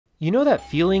You know that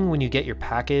feeling when you get your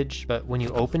package, but when you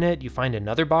open it, you find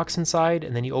another box inside,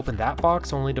 and then you open that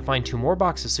box only to find 2 more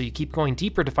boxes, so you keep going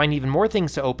deeper to find even more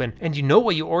things to open, and you know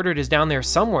what you ordered is down there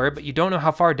somewhere, but you don't know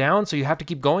how far down, so you have to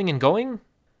keep going and going?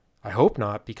 I hope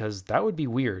not, because that would be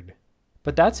weird.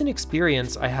 But that's an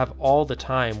experience I have all the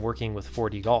time working with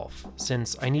 4D golf,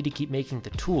 since I need to keep making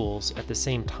the tools at the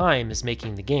same time as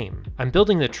making the game. I'm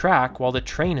building the track while the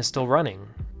train is still running.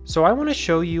 So I want to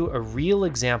show you a real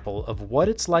example of what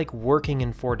it's like working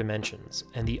in 4 dimensions,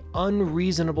 and the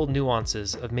unreasonable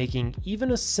nuances of making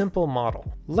even a simple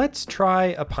model. Let's try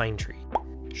a pine tree.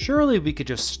 Surely we could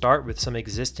just start with some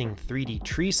existing 3D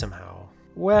tree somehow.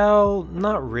 Well,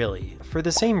 not really. For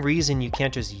the same reason you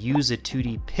can't just use a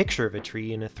 2D picture of a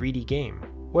tree in a 3D game.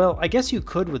 Well, I guess you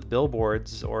could with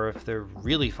billboards, or if they're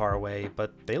really far away,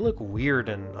 but they look weird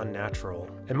and unnatural.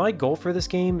 And my goal for this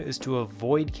game is to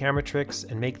avoid camera tricks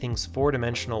and make things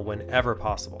 4-dimensional whenever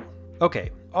possible.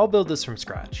 Okay, I'll build this from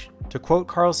scratch. To quote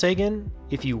Carl Sagan,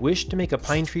 if you wish to make a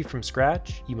pine tree from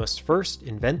scratch, you must first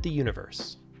invent the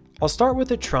universe. I'll start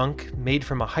with a trunk made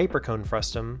from a hypercone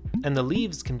frustum, and the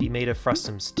leaves can be made of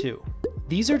frustums too.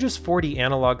 These are just 4D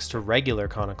analogs to regular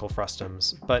conical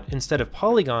frustums, but instead of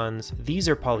polygons, these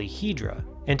are polyhedra.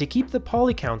 And to keep the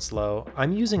poly counts low,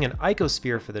 I'm using an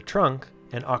icosphere for the trunk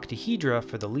and octahedra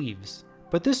for the leaves.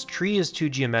 But this tree is too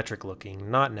geometric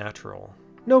looking, not natural.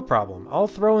 No problem, I'll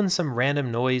throw in some random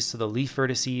noise to the leaf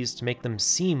vertices to make them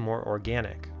seem more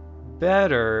organic.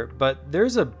 Better, but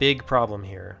there's a big problem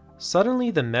here.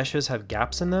 Suddenly the meshes have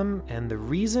gaps in them, and the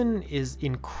reason is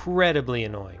incredibly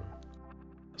annoying.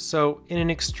 So in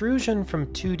an extrusion from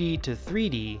 2D to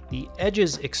 3D, the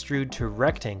edges extrude to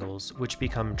rectangles, which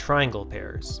become triangle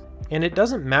pairs. And it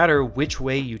doesn't matter which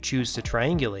way you choose to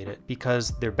triangulate it,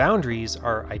 because their boundaries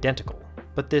are identical.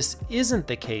 But this isn't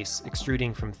the case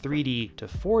extruding from 3D to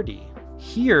 4D.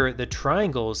 Here, the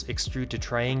triangles extrude to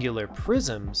triangular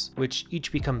prisms, which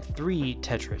each become 3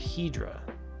 tetrahedra.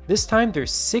 This time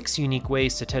there's 6 unique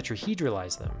ways to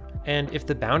tetrahedralize them, and if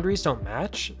the boundaries don't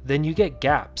match, then you get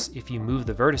gaps if you move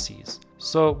the vertices.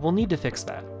 So we'll need to fix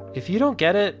that. If you don't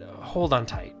get it, hold on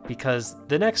tight, because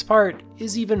the next part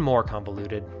is even more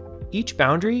convoluted. Each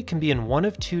boundary can be in one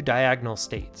of 2 diagonal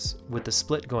states, with the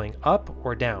split going up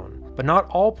or down, but not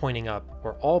all pointing up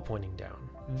or all pointing down.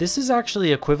 This is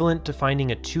actually equivalent to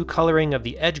finding a 2-coloring of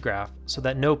the edge graph so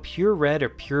that no pure red or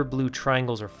pure blue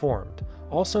triangles are formed,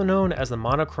 also known as the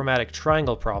monochromatic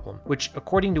triangle problem, which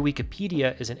according to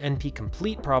Wikipedia is an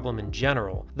NP-complete problem in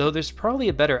general, though there's probably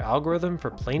a better algorithm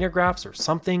for planar graphs or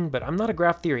something, but I'm not a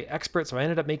graph theory expert, so I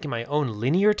ended up making my own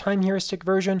linear time heuristic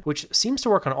version, which seems to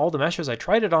work on all the meshes I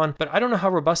tried it on, but I don't know how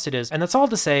robust it is, and that's all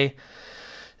to say,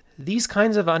 these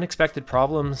kinds of unexpected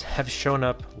problems have shown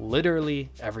up literally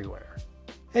everywhere.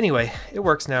 Anyway, it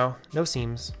works now, no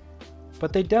seams.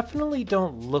 But they definitely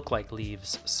don't look like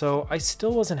leaves, so I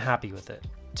still wasn't happy with it.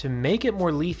 To make it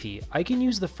more leafy, I can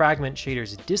use the fragment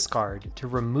shader's discard to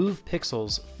remove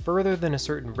pixels further than a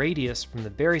certain radius from the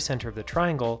barycenter of the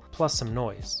triangle, plus some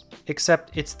noise.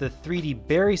 Except it's the 3D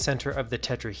barycenter of the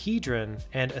tetrahedron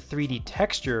and a 3D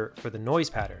texture for the noise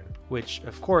pattern, which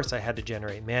of course I had to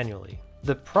generate manually.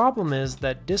 The problem is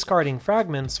that discarding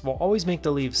fragments will always make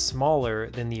the leaves smaller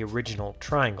than the original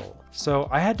triangle. So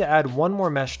I had to add one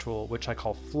more mesh tool, which I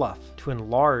call Fluff, to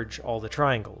enlarge all the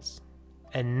triangles.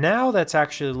 And now that's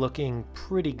actually looking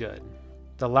pretty good.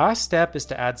 The last step is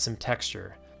to add some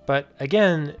texture. But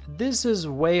again, this is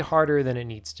way harder than it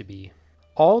needs to be.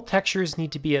 All textures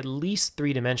need to be at least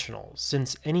 3-dimensional,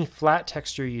 since any flat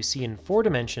texture you see in 4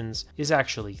 dimensions is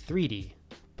actually 3D.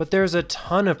 But there's a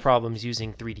ton of problems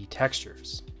using 3D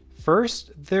textures.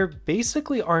 First, there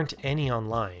basically aren't any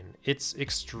online. It's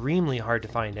extremely hard to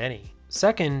find any.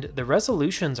 Second, the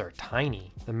resolutions are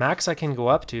tiny. The max I can go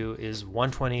up to is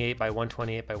 128 by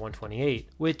 128 by 128,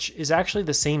 which is actually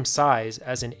the same size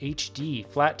as an HD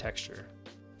flat texture.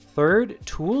 Third,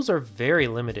 tools are very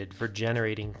limited for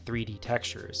generating 3D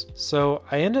textures, so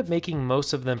I end up making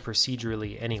most of them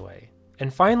procedurally anyway.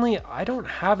 And finally, I don't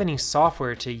have any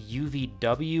software to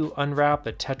UVW unwrap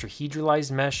a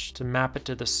tetrahedralized mesh to map it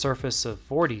to the surface of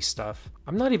 4D stuff.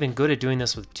 I'm not even good at doing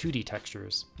this with 2D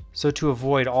textures. So to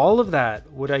avoid all of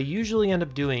that, what I usually end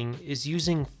up doing is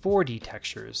using 4D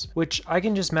textures, which I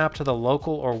can just map to the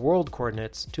local or world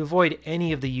coordinates to avoid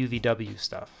any of the UVW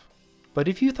stuff. But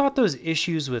if you thought those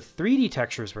issues with 3D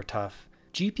textures were tough,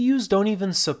 GPUs don't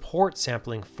even support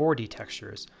sampling 4D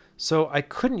textures, so I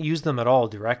couldn't use them at all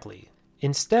directly.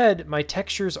 Instead, my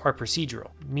textures are procedural,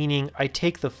 meaning I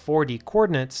take the 4D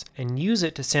coordinates and use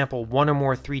it to sample one or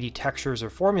more 3D textures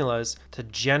or formulas to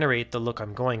generate the look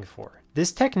I'm going for.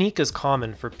 This technique is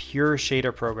common for pure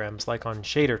shader programs like on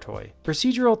ShaderToy.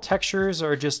 Procedural textures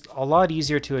are just a lot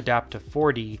easier to adapt to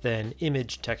 4D than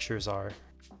image textures are.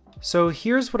 So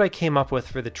here's what I came up with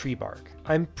for the tree bark.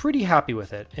 I'm pretty happy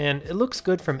with it, and it looks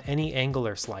good from any angle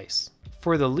or slice.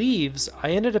 For the leaves, I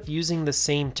ended up using the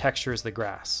same texture as the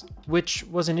grass, which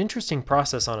was an interesting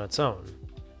process on its own.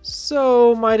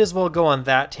 So might as well go on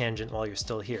that tangent while you're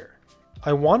still here.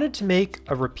 I wanted to make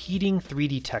a repeating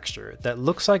 3D texture that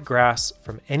looks like grass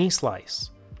from any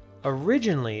slice.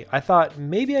 Originally, I thought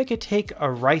maybe I could take a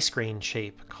rice grain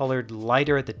shape, colored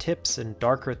lighter at the tips and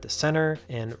darker at the center,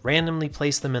 and randomly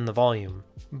place them in the volume.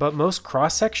 But most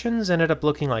cross sections ended up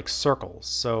looking like circles,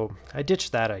 so I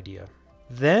ditched that idea.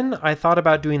 Then I thought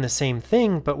about doing the same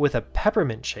thing, but with a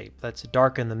peppermint shape that's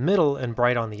dark in the middle and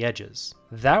bright on the edges.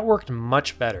 That worked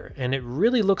much better, and it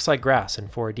really looks like grass in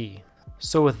 4D.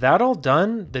 So with that all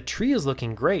done, the tree is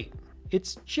looking great.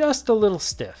 It's just a little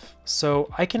stiff, so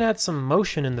I can add some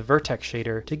motion in the vertex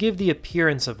shader to give the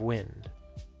appearance of wind.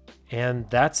 And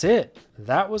that's it.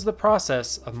 That was the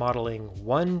process of modeling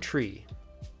one tree.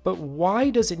 But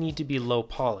why does it need to be low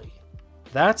poly?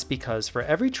 That's because for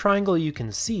every triangle you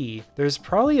can see, there's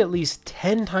probably at least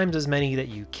 10 times as many that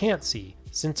you can't see,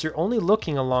 since you're only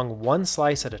looking along one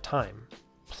slice at a time.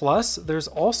 Plus, there's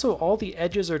also all the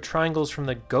edges or triangles from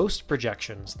the ghost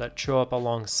projections that show up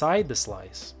alongside the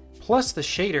slice. Plus, the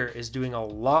shader is doing a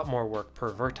lot more work per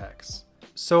vertex.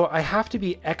 So I have to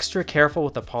be extra careful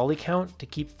with the poly count to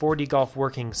keep 4D Golf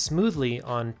working smoothly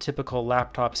on typical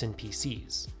laptops and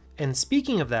PCs. And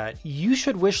speaking of that, you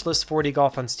should wishlist 4D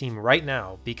Golf on Steam right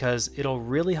now because it'll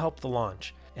really help the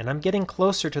launch, and I'm getting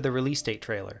closer to the release date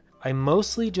trailer. I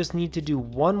mostly just need to do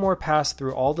one more pass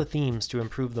through all the themes to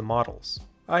improve the models.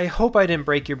 I hope I didn't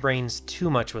break your brains too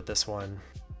much with this one,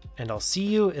 and I'll see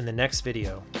you in the next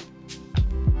video.